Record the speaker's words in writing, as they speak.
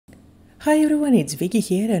Hi everyone, it's Vicky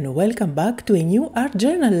here and welcome back to a new art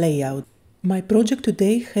journal layout. My project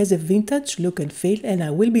today has a vintage look and feel and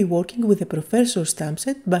I will be working with a Professor stamp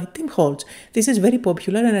set by Team Holtz. This is very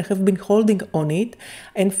popular and I have been holding on it,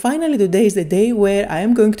 and finally today is the day where I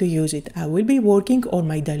am going to use it. I will be working on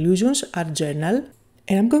my Dylusions art journal.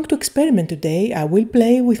 And I'm going to experiment today. I will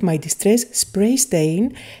play with my Distress spray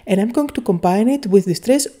stain and I'm going to combine it with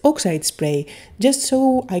Distress oxide spray just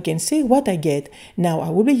so I can see what I get. Now I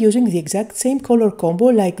will be using the exact same color combo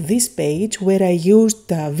like this page where I used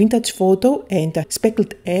vintage photo and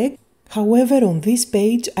speckled egg. However, on this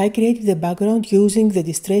page I created the background using the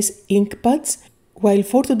Distress ink pads, while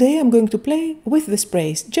for today I'm going to play with the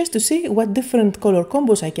sprays just to see what different color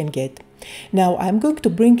combos I can get. Now I'm going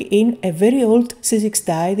to bring in a very old C6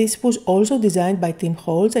 die. This was also designed by Team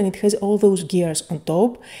Holtz and it has all those gears on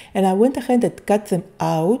top, and I went ahead and cut them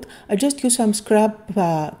out. I just used some scrap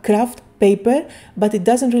craft paper, but it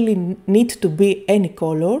doesn't really need to be any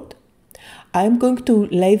colored. I'm going to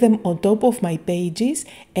lay them on top of my pages,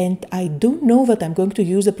 and I do know that I'm going to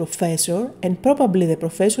use the Professor and probably the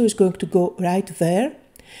Professor is going to go right there.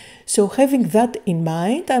 So having that in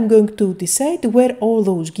mind, I'm going to decide where all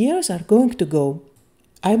those gears are going to go.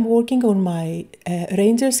 I'm working on my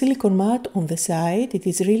Ranger Silicone Mat on the side. It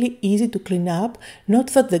is really easy to clean up.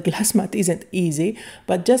 Not that the glass mat isn't easy,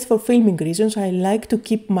 but just for filming reasons, I like to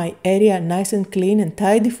keep my area nice and clean and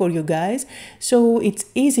tidy for you guys. So it's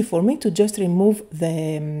easy for me to just remove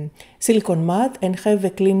the silicone mat and have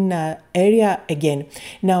a clean area again.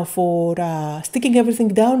 Now for sticking everything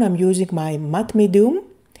down, I'm using my matte medium.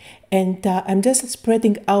 And I'm just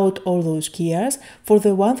spreading out all those gears. For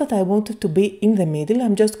the one that I wanted to be in the middle,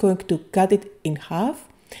 I'm just going to cut it in half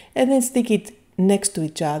and then stick it next to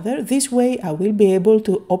each other. This way I will be able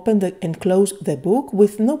to open and close the book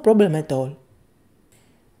with no problem at all.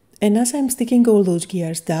 And as I'm sticking all those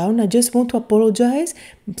gears down, I just want to apologize.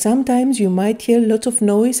 Sometimes you might hear lots of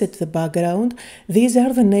noise at the background. These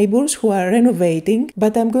are the neighbors who are renovating,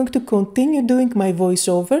 but I'm going to continue doing my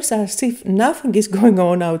voiceovers as if nothing is going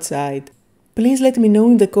on outside. Please let me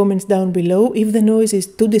know in the comments down below if the noise is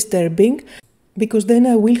too disturbing, because then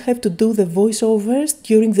I will have to do the voiceovers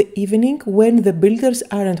during the evening when the builders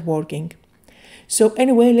aren't working. So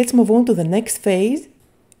anyway, let's move on to the next phase.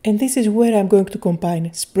 And this is where I'm going to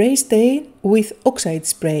combine spray stain with oxide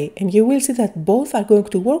spray, and you will see that both are going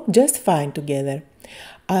to work just fine together.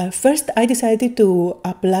 First I decided to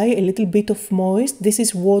apply a little bit of moist. This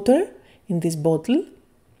is water in this bottle.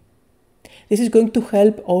 This is going to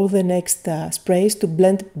help all the next sprays to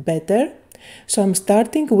blend better. So I'm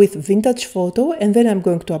starting with vintage photo and then I'm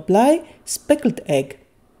going to apply speckled egg.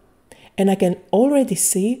 And I can already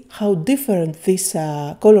see how different this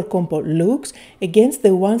color combo looks against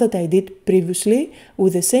the one that I did previously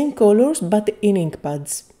with the same colors but in ink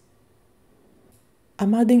pads.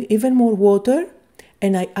 I'm adding even more water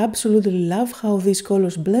and I absolutely love how these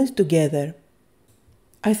colors blend together.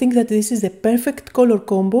 I think that this is the perfect color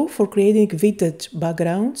combo for creating vintage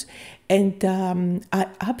backgrounds, and I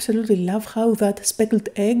absolutely love how that speckled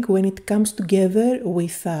egg, when it comes together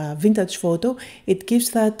with vintage photo, it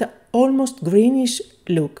gives that almost greenish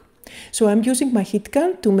look. So I'm using my heat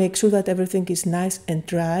gun to make sure that everything is nice and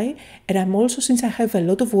dry, and I'm also, since I have a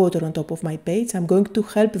lot of water on top of my page, I'm going to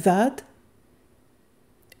help that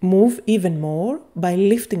move even more by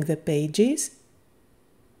lifting the pages.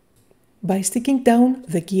 By sticking down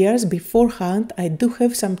the gears beforehand, I do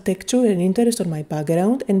have some texture and interest on my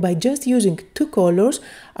background, and by just using two colors,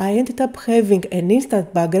 I ended up having an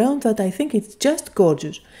instant background that I think is just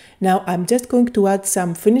gorgeous. Now I'm just going to add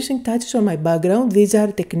some finishing touches on my background. These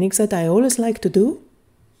are techniques that I always like to do.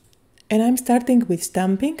 And I'm starting with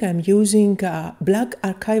stamping. I'm using black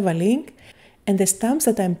Archival ink, and the stamps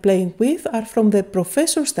that I'm playing with are from the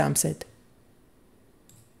Professor stamp set.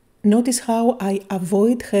 Notice how I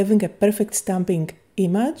avoid having a perfect stamping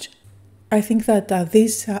image. I think that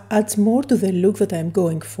this adds more to the look that I'm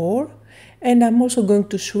going for. And I'm also going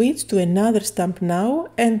to switch to another stamp now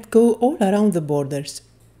and go all around the borders.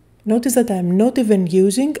 Notice that I'm not even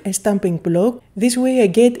using a stamping block. This way I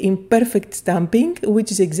get imperfect stamping,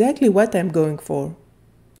 which is exactly what I'm going for.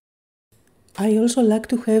 I also like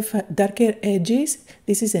to have darker edges.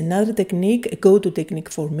 This is another technique, a go-to technique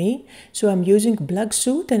for me. So I'm using black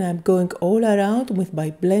soot and I'm going all around with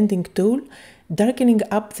my blending tool, darkening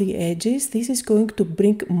up the edges. This is going to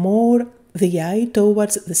bring more the eye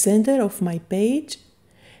towards the center of my page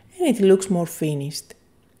and it looks more finished.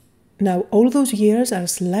 Now all those years are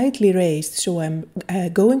slightly raised, so I'm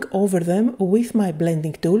going over them with my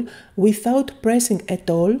blending tool without pressing at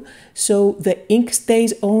all, so the ink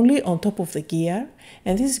stays only on top of the gear,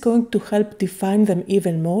 and this is going to help define them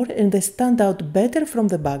even more and they stand out better from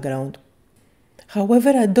the background. However,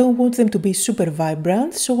 I don't want them to be super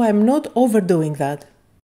vibrant, so I'm not overdoing that.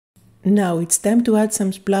 Now it's time to add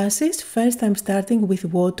some splashes. First I'm starting with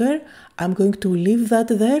water. I'm going to leave that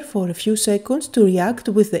there for a few seconds to react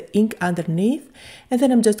with the ink underneath, and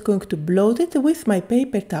then I'm just going to blot it with my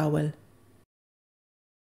paper towel.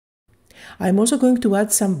 I'm also going to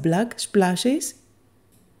add some black splashes,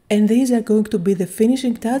 and these are going to be the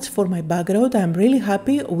finishing touch for my background. I'm really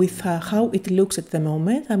happy with how it looks at the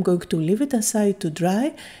moment. I'm going to leave it aside to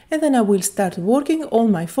dry, and then I will start working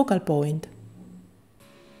on my focal point.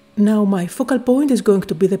 Now my focal point is going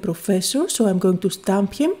to be the professor, so I'm going to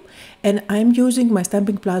stamp him, and I'm using my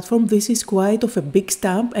stamping platform. This is quite of a big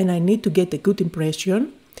stamp and I need to get a good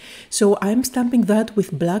impression. So I'm stamping that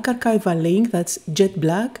with black Archival ink, that's jet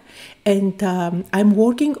black, and I'm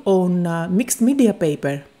working on mixed media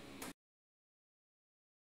paper.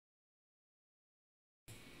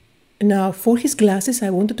 Now for his glasses I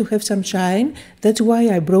wanted to have some shine, that's why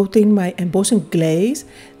I brought in my embossing glaze.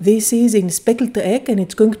 This is in Speckled egg and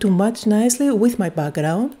it's going to match nicely with my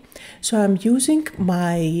background. So I'm using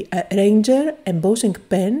my Ranger embossing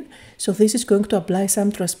pen, so this is going to apply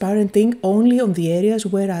some transparent ink only on the areas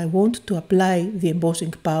where I want to apply the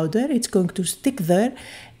embossing powder. It's going to stick there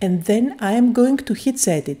and then I am going to heat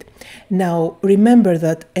set it. Now remember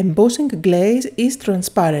that embossing glaze is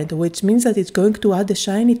transparent, which means that it's going to add a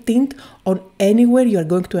shiny tint on anywhere you are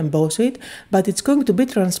going to emboss it, but it's going to be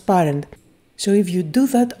transparent. So if you do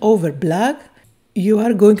that over black, you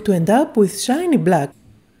are going to end up with shiny black.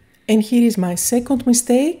 And here is my second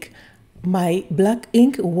mistake. My black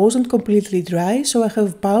ink wasn't completely dry, so I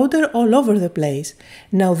have powder all over the place.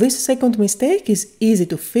 Now this second mistake is easy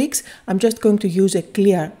to fix. I'm just going to use a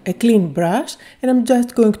clean brush and I'm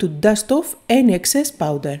just going to dust off any excess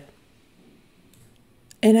powder.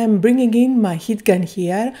 And I'm bringing in my heat gun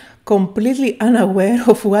here, completely unaware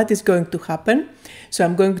of what is going to happen. So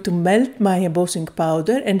I'm going to melt my embossing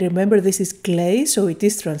powder, and remember this is clay, so it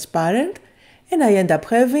is transparent, and I end up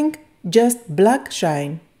having just black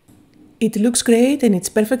shine. It looks great and it's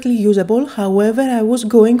perfectly usable, however I was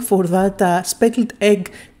going for that speckled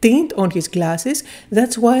egg tint on his glasses.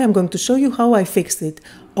 That's why I'm going to show you how I fixed it.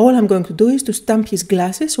 All I'm going to do is to stamp his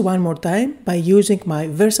glasses one more time by using my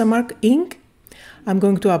Versamark ink. I'm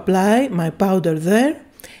going to apply my powder there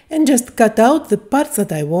and just cut out the parts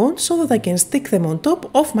that I want so that I can stick them on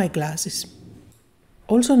top of my glasses.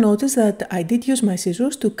 Also notice that I did use my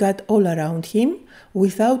scissors to cut all around him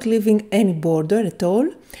without leaving any border at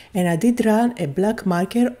all, and I did run a black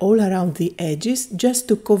marker all around the edges just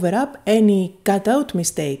to cover up any cutout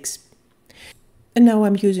mistakes. And now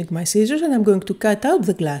I'm using my scissors and I'm going to cut out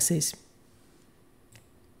the glasses.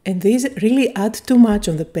 And these really add too much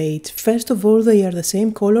on the page. First of all, they are the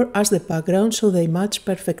same color as the background, so they match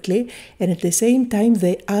perfectly, and at the same time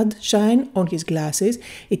they add shine on his glasses.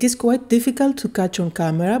 It is quite difficult to catch on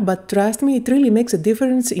camera, but trust me, it really makes a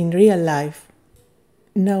difference in real life.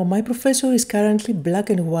 Now my professor is currently black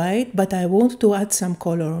and white, but I want to add some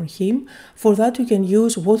color on him. For that you can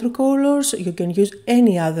use watercolors, you can use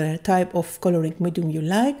any other type of coloring medium you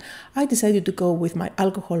like. I decided to go with my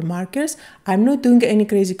alcohol markers. I'm not doing any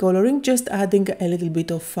crazy coloring, just adding a little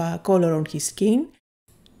bit of color on his skin.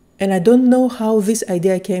 And I don't know how this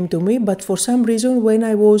idea came to me, but for some reason when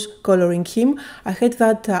I was coloring him, I had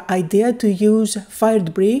that idea to use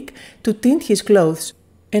fired brick to tint his clothes.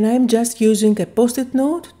 And I'm just using a post-it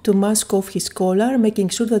note to mask off his collar, making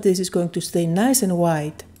sure that this is going to stay nice and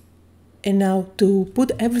white. And now to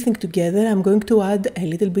put everything together, I'm going to add a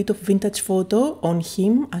little bit of vintage photo on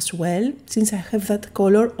him as well, since I have that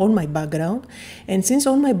color on my background. And since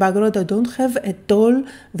on my background I don't have at all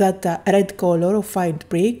that red color of fired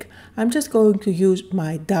brick, I'm just going to use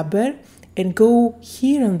my dabber and go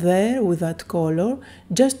here and there with that color,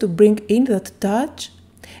 just to bring in that touch.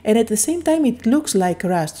 And at the same time it looks like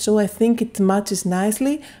rust, so I think it matches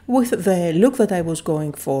nicely with the look that I was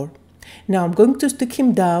going for. Now I'm going to stick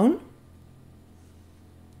him down,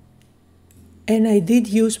 and I did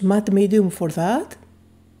use matte medium for that.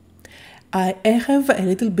 I have a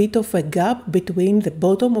little bit of a gap between the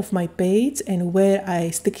bottom of my page and where I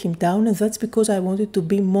stick him down, and that's because I wanted to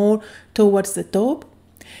be more towards the top.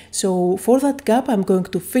 So for that gap I'm going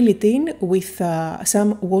to fill it in with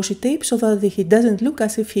some washi tape so that he doesn't look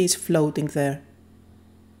as if he is floating there.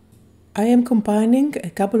 I am combining a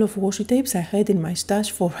couple of washi tapes I had in my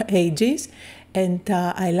stash for ages, and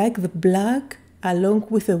I like the black along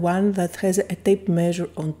with the one that has a tape measure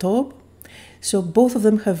on top. So both of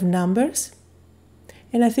them have numbers,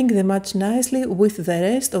 and I think they match nicely with the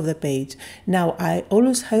rest of the page. Now I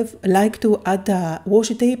always like to add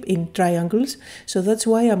washi tape in triangles, so that's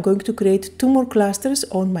why I'm going to create 2 more clusters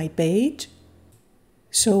on my page.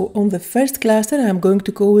 So on the first cluster I'm going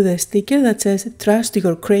to go with a sticker that says "Trust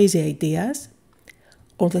your crazy ideas."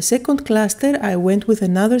 On the second cluster I went with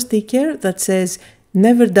another sticker that says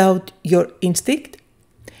 "Never doubt your instinct."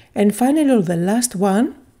 And finally on the last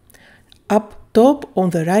one, up top on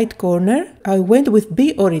the right corner, I went with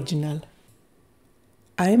 "Be original."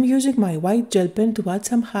 I am using my white gel pen to add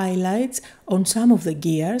some highlights on some of the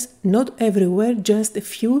gears, not everywhere, just a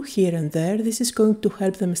few here and there. This is going to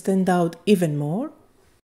help them stand out even more.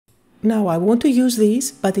 Now I want to use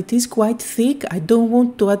this, but it is quite thick. I don't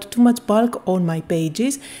want to add too much bulk on my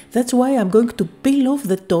pages. That's why I'm going to peel off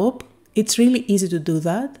the top. It's really easy to do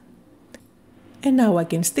that. And now I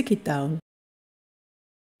can stick it down.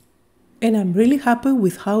 And I'm really happy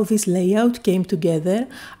with how this layout came together.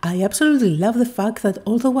 I absolutely love the fact that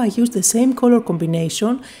although I used the same color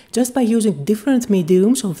combination, just by using different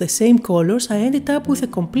mediums of the same colors, I ended up with a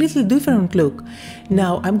completely different look.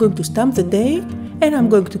 Now I'm going to stamp the date and I'm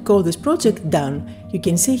going to call this project done. You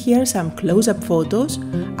can see here some close-up photos.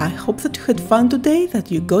 I hope that you had fun today,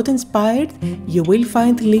 that you got inspired. You will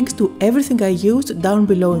find links to everything I used down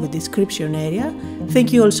below in the description area.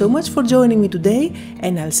 Thank you all so much for joining me today,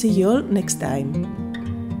 and I'll see you all next time.